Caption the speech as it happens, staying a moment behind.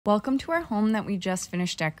Welcome to our home that we just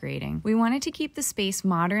finished decorating. We wanted to keep the space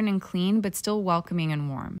modern and clean, but still welcoming and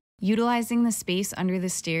warm. Utilizing the space under the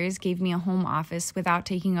stairs gave me a home office without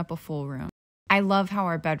taking up a full room. I love how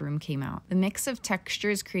our bedroom came out. The mix of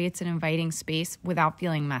textures creates an inviting space without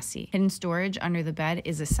feeling messy. Hidden storage under the bed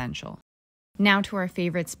is essential. Now to our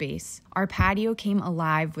favorite space. Our patio came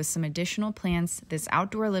alive with some additional plants, this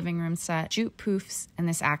outdoor living room set, jute poofs, and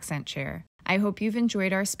this accent chair. I hope you've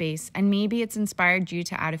enjoyed our space, and maybe it's inspired you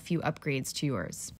to add a few upgrades to yours.